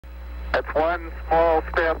That's one small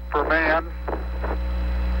step for man,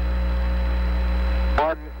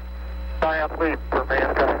 one giant leap for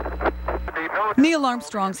mankind. Neil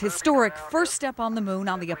Armstrong's historic first step on the moon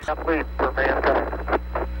on the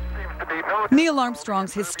Neil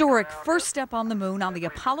Armstrong's historic first step on the moon on the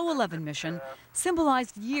Apollo 11 mission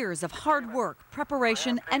symbolized years of hard work,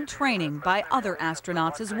 preparation, and training by other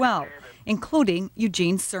astronauts as well, including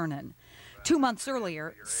Gene Cernan. 2 months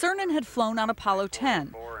earlier, Cernan had flown on Apollo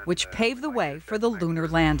 10, which paved the way for the lunar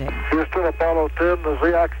landing. Houston, Apollo 10, the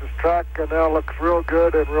Z-axis track now looks real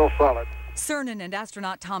good and real solid. Cernan and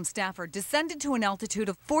astronaut Tom Stafford descended to an altitude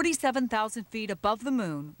of 47,000 feet above the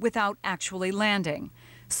moon without actually landing.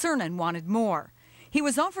 Cernan wanted more. He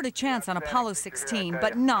was offered a chance on Apollo 16,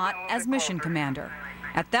 but not as mission commander.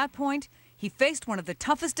 At that point, he faced one of the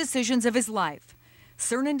toughest decisions of his life.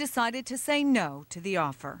 Cernan decided to say no to the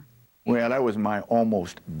offer. Well, that was my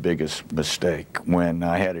almost biggest mistake when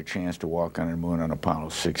I had a chance to walk on the moon on Apollo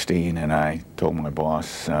 16, and I told my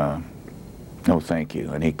boss, no, thank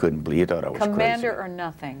you, and he couldn't believe. He thought I was Commander crazy. or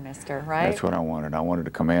nothing, mister, right? That's what I wanted. I wanted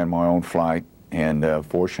to command my own flight, and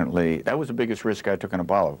fortunately, that was the biggest risk I took on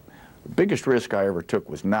Apollo. The biggest risk I ever took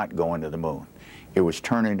was not going to the moon. It was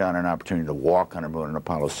turning down an opportunity to walk on the moon on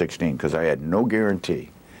Apollo 16, because I had no guarantee,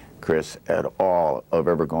 Chris, at all of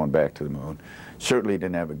ever going back to the moon. Certainly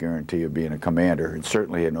didn't have a guarantee of being a commander, and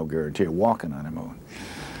certainly had no guarantee of walking on the moon.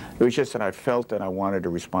 It was just that I felt that I wanted a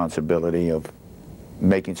responsibility of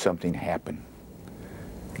making something happen.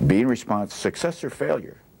 Being responsible, success or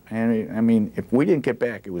failure. And I mean, if we didn't get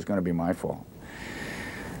back, it was going to be my fault.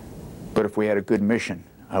 But if we had a good mission,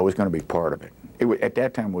 I was going to be part of it. At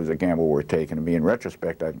that time, it was a gamble worth taking. And in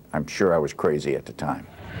retrospect, I'm sure I was crazy at the time.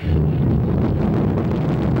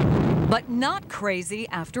 But not crazy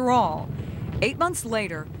after all. 8 months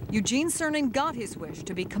later, Gene Cernan got his wish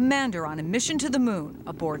to be commander on a mission to the moon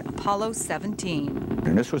aboard Apollo 17.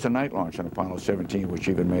 And this was a night launch on Apollo 17, which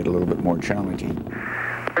even made it a little bit more challenging.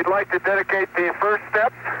 We'd like to dedicate the first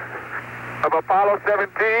steps of Apollo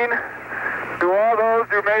 17 to all those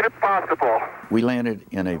who made it possible. We landed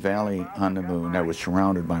in a valley on the moon that was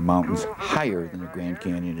surrounded by mountains higher than the Grand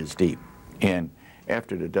Canyon is deep. And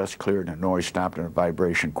after the dust cleared and the noise stopped and the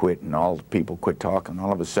vibration quit and all the people quit talking,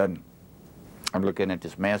 all of a sudden, I'm looking at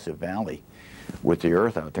this massive valley with the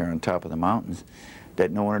Earth out there on top of the mountains that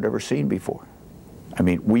no one had ever seen before. I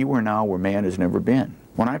mean, we were now where man has never been.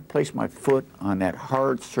 When I placed my foot on that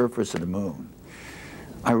hard surface of the moon,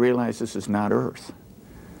 I realized this is not Earth.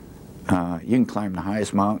 You can climb the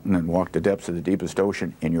highest mountain and walk the depths of the deepest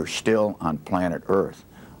ocean, and you're still on planet Earth.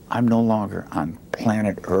 I'm no longer on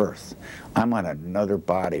planet Earth. I'm on another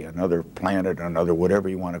body, another planet, another whatever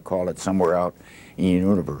you want to call it, somewhere out in the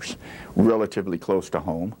universe. Relatively close to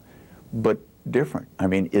home, but different. I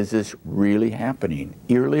mean, is this really happening?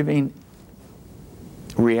 You're living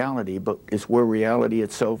reality, but it's where reality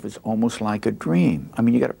itself is almost like a dream. I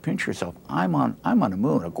mean, you got to pinch yourself. I'm on the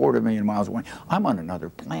moon, 250,000 miles away. I'm on another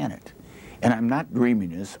planet. And I'm not dreaming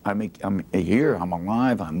this. I'm here, I'm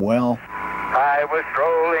alive, I'm well. I was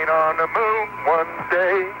strolling on the moon one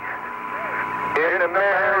day in the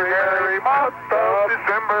merry month of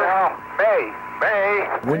December.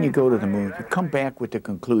 May. When you go to the moon, you come back with the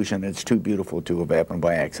conclusion that it's too beautiful to have happened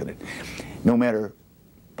by accident. No matter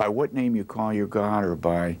by what name you call your God or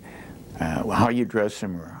by how you dress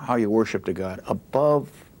him or how you worship the God,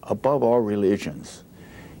 above all religions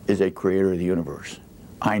is a creator of the universe.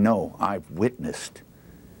 I know, I've witnessed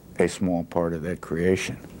a small part of that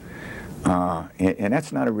creation. And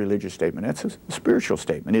that's not a religious statement, that's a spiritual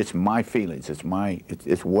statement. It's my feelings, it's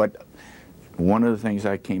what, one of the things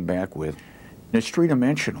I came back with. And it's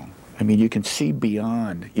three-dimensional. I mean, you can see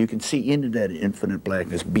beyond, you can see into that infinite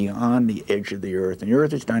blackness beyond the edge of the Earth. And the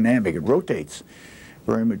Earth is dynamic, it rotates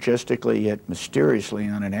very majestically yet mysteriously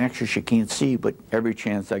on an axis you can't see, but every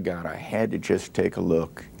chance I got, I had to just take a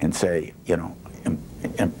look and say, you know,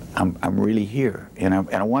 I'm really here. And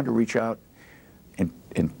I wanted to reach out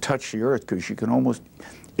and touch the Earth, because you can almost,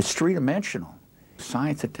 it's three-dimensional.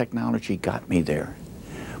 Science and technology got me there.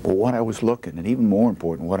 But what I was looking, and even more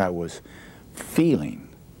important, what I was feeling,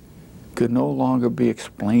 could no longer be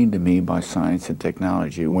explained to me by science and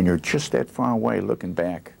technology. When you're just that far away looking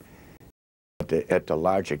back at the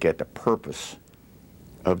logic, at the purpose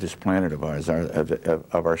of this planet of ours,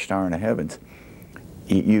 of our star in the heavens,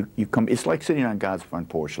 you come, it's like sitting on God's front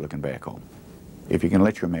porch looking back home. If you can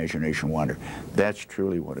let your imagination wander, that's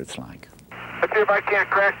truly what it's like. Let's see if I can't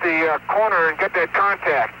crash the corner and get that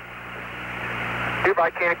contact. See if I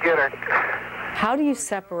can't get it. How do you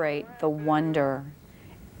separate the wonder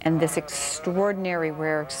and this extraordinary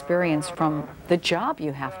rare experience from the job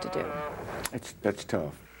you have to do? That's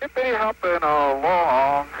tough. hippity hopping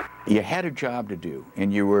along. You had a job to do,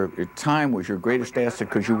 and your time was your greatest asset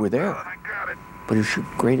because you were there. I got it. But it's your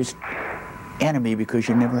greatest enemy because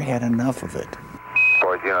you never had enough of it.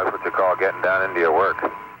 Boys, you know, that's what you call getting down into your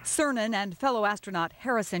work. Cernan and fellow astronaut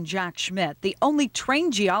Harrison Jack Schmitt, the only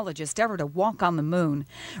trained geologist ever to walk on the moon,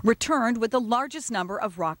 returned with the largest number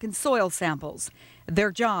of rock and soil samples.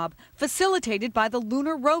 Their job facilitated by the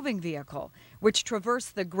lunar roving vehicle, which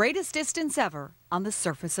traversed the greatest distance ever on the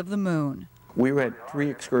surface of the moon. We had 3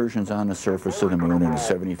 excursions on the surface of the moon in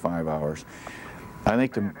 75 hours. I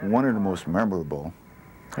think one of the most memorable,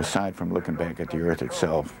 aside from looking back at the Earth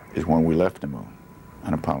itself, is when we left the moon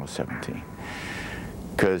on Apollo 17.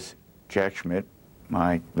 Because Jack Schmitt,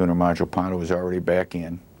 my lunar module pilot, was already back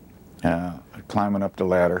in, climbing up the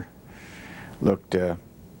ladder, looked down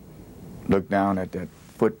at that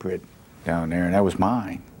footprint down there, and that was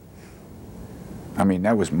mine. I mean,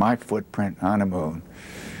 that was my footprint on the moon.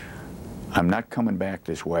 I'm not coming back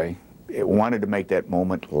this way. It wanted to make that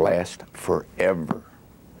moment last forever.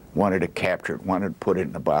 Wanted to capture it, wanted to put it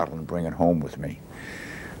in a bottle and bring it home with me.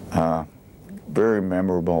 Very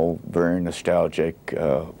memorable, very nostalgic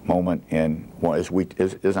moment. And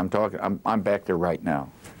as I'm talking, I'm back there right now.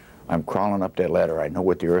 I'm crawling up that ladder. I know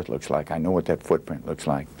what the Earth looks like. I know what that footprint looks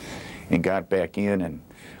like. And got back in, and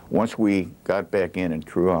once we got back in and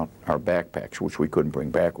threw out our backpacks, which we couldn't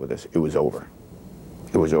bring back with us, it was over.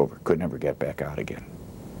 It was over. Could never get back out again.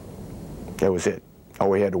 That was it. All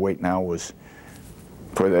we had to wait now was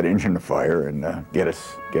for that engine to fire and get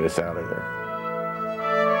us out of there.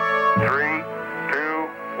 3, 2,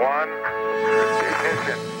 1,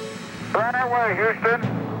 ignition. Right away, Houston.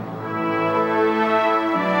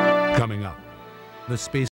 Coming up, the space